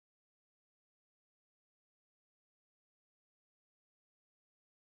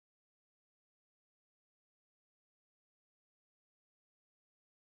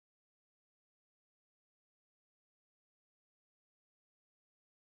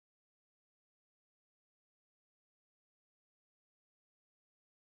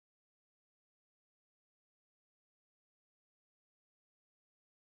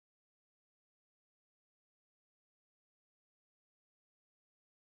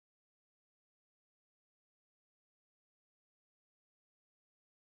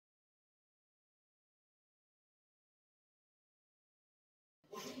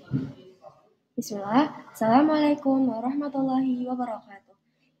Bismillah. Assalamualaikum warahmatullahi wabarakatuh.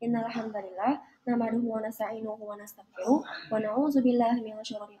 Innal hamdalillah nahmaduhu wa nasta'inuhu wa nastaghfiruh wa na'udzu billahi min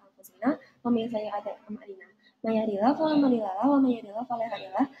syururi anfusina wa min sayyiati a'malina. May yahdihillahu fala mudilla lahu wa may yudlil fala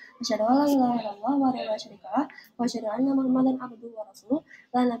hadiya lahu. Asyhadu an la ilaha illallah wahdahu la syarika lah wa asyhadu anna Muhammadan abduhu wa rasuluh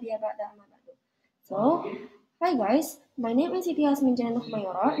la nabiyya ba'dahu amma ba'du. So, hi guys, my name is Yasmin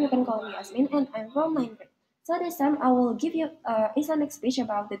Mayora. You can call me Yasmin and I'm from 9th grade. So this time I will give you an Islamic speech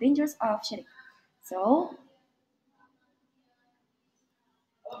about the dangers of shirk. So,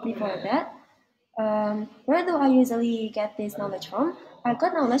 before that, where do I usually get this knowledge from? I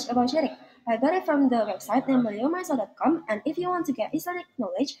got knowledge about Shirk. I got it from the website nameBeliauMaisa.com, and if you want to get Islamic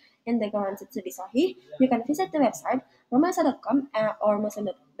knowledge and the guaranteed to be sahih, you can visit the website Romaisa.com or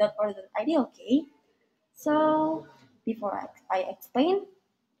Muslim.org.id, okay? So, before I explain,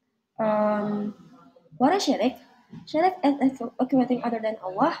 what is Shirk? Shirk is equating other than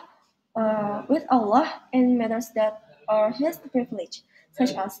Allah with Allah in matters that are His privilege,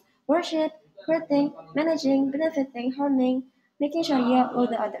 such as worship, creating, managing, benefiting, harming, making Sharia with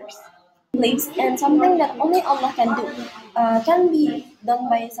the others. Believes in something that only Allah can do, can be done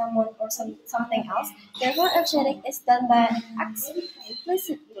by someone or something else. Therefore, if shirk is done by acts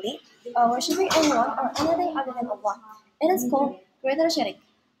explicitly, worshipping anyone or anything other than Allah, it is called greater shirk.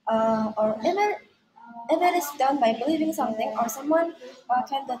 Or if it is done by believing something or someone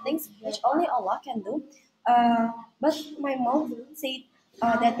can do things which only Allah can do, but my mouth said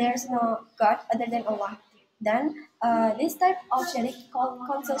that there is no God other than Allah, then this type of shirk called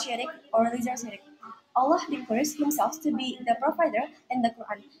counsel shirk or laser shirk. Allah declares Himself to be the provider in the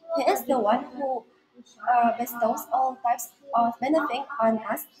Quran. He is the one who bestows all types of benefit on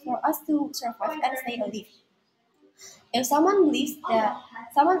us for us to survive and stay alive. If someone believes that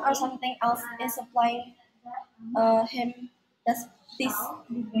someone or something else is supplying him these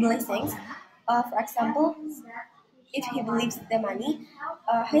blessings, for example, if he believes the money,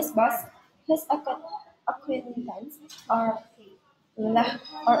 his boss, his acquaintance, or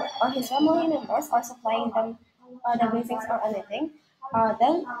his family members are supplying them the blessings or anything,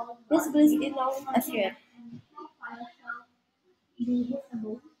 then this bliss is known as shirk.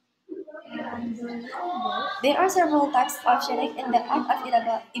 There are several types of shirk in the act of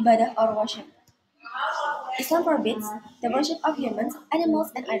ibadah or worship. Islam forbids the worship of humans,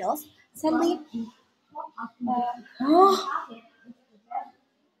 animals, and idols. Sadly,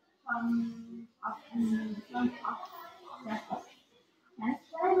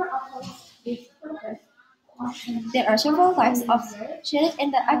 there are several types of shirk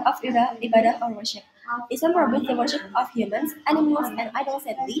in the act of ibadah or worship. Islam forbids the worship of humans, animals, and idols.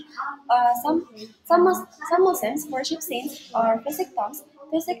 Sadly, some Muslims worship saints or physical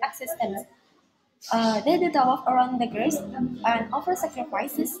existence. They do tawaf around the graves and offer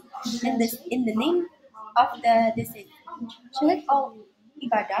sacrifices in the name of the deceased. Shirk or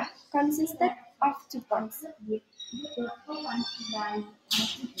ibadah consisted of 2 parts.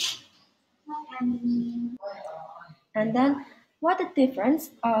 And then, what the difference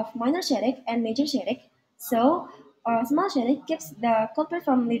of minor shirk and major shirk? So, small shirk keeps the culprit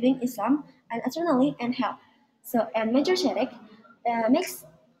from leaving Islam and eternally in hell. So, and major shirk makes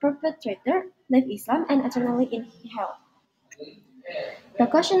perpetrator leave Islam and eternally in hell. The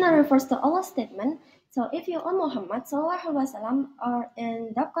questioner refers to Allah's statement. So, if you, O Muhammad sallallahu alaihi wasallam, are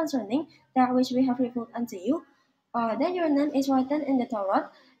in doubt concerning that which we have revealed unto you, then your name is written in the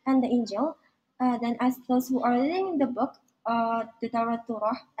Torah and the Injil. Then, as those who are reading the book, the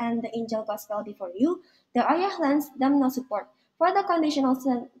Torah, and the Injil Gospel before you, the ayah lends them no support. For the conditional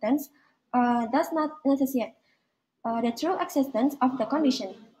sentence does not necessitate the true existence of the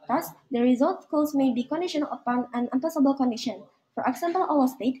condition. Thus, the result clause may be conditional upon an impossible condition. For example, Allah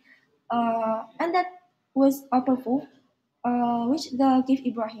state, and that was a proof which the give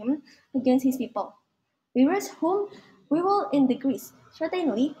Ibrahim against his people. Viewers whom we will in decrease.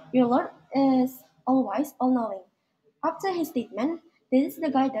 Certainly, your Lord is all-wise, all-knowing. After his statement, this is the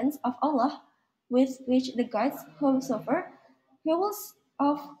guidance of Allah with which the guides whosoever he wills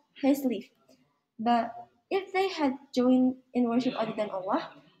of his life. But if they had joined in worship other than Allah,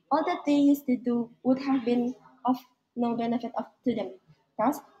 all that they used to do would have been of no benefit to them.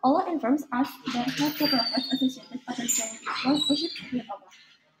 Thus, Allah informs us that not the prophets associated others than one worship with Allah,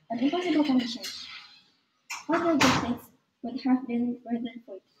 an impossible condition. Other good things would have been rather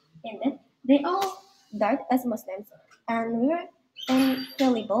void. Indeed, they all died as Muslims and were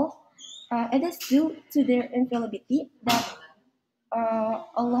infallible. It is due to their infallibility that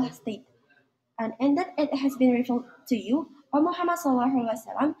Allah stated, and that it has been revealed to you, O Muhammad sallallahu alaihi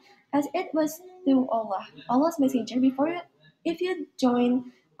wasallam, as it was to Allah, Allah's messenger before you. If you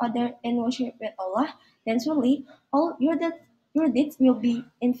join other in worship with Allah, then surely all your deeds will be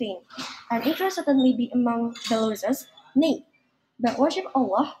in vain, and it will certainly be among the losers. Nay, but worship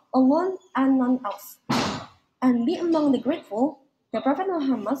Allah alone and none else, and be among the grateful. The Prophet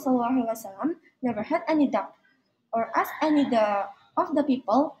Muhammad SAW never had any doubt or asked any of the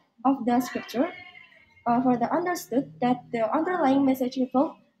people of the scripture for the understood that the underlying message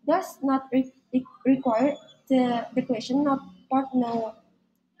revealed does not require the question of part no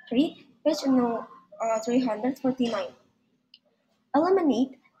 3, page no 349.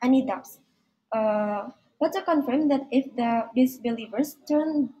 Eliminate any doubts. But to confirm that if the disbelievers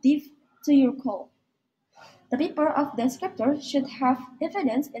turn deaf to your call, the people of the scripture should have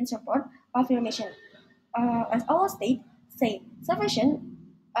evidence in support of your mission. As Allah say, sufficient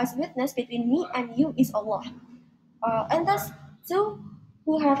as witness between me and you is Allah. And thus, two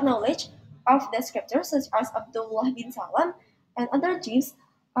who have knowledge of the scriptures, such as Abdullah bin Salam and other Jews,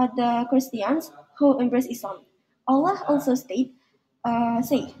 are the Christians who embrace Islam. Allah also say,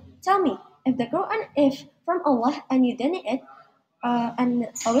 tell me, if the Quran is from Allah and you deny it, and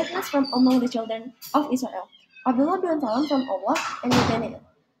a witness from among the children of Israel. Abdullah bin Salam from Allah and you deny it,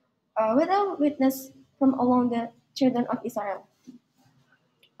 without witness from among the children of Israel.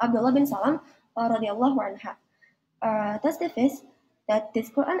 Abdullah bin Salam radiallahu anha testifies that this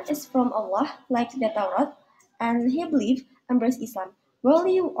Quran is from Allah, like the Taurat, and he believed embraced Islam. While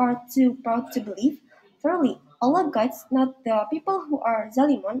you are too proud to believe, truly Allah guides not the people who are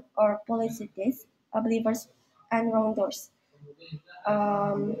zalimun or polytheists, believers and wrongdoers.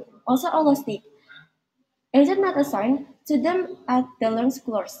 Also Allah states, is it not a sign to them at the learned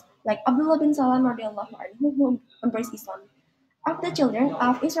scholars, like Abdullah bin Salam radiallahu anhu, who embraced Islam? Of the children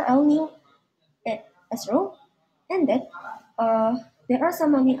of Israel knew it as true, and that there are so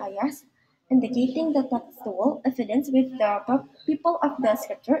many ayahs indicating the textual evidence with the people of the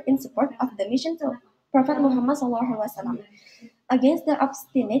scripture in support of the mission to Prophet Muhammad SAW against the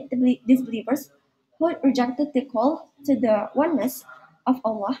obstinate disbelievers who rejected the call to the oneness of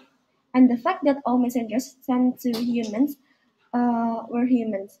Allah and the fact that all messengers sent to humans were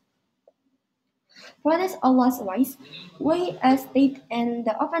humans. For this Allah's wise way, as stated in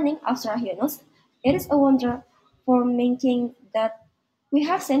the opening of Surah Yunus, it is a wonder for making that we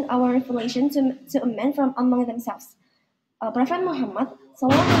have sent our revelation to men from among themselves. Prophet Muhammad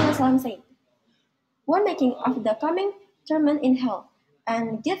SAW said, one making of the coming torment in hell,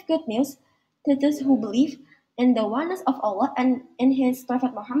 and give good news to those who believe in the oneness of Allah and in His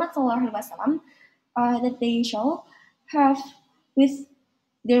Prophet Muhammad SAW, that they shall have with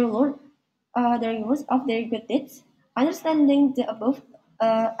their Lord the rewards of their good deeds. Understanding the above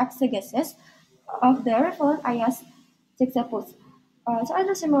exegesis of the relevant ayahs juxtaposed. So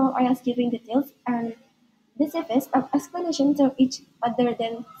other similar ayahs giving details and specifics of explanation to each other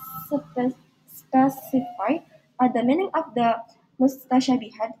than specify the meaning of the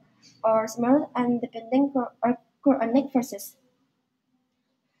mustashabihat or small and depending or Quranic verses.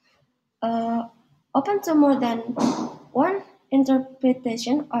 Uh, Open to more than one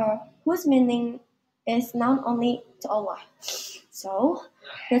interpretation or whose meaning is known only to Allah. So,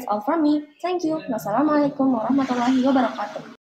 that's all from me. Thank you. Wassalamualaikum warahmatullahi wabarakatuh.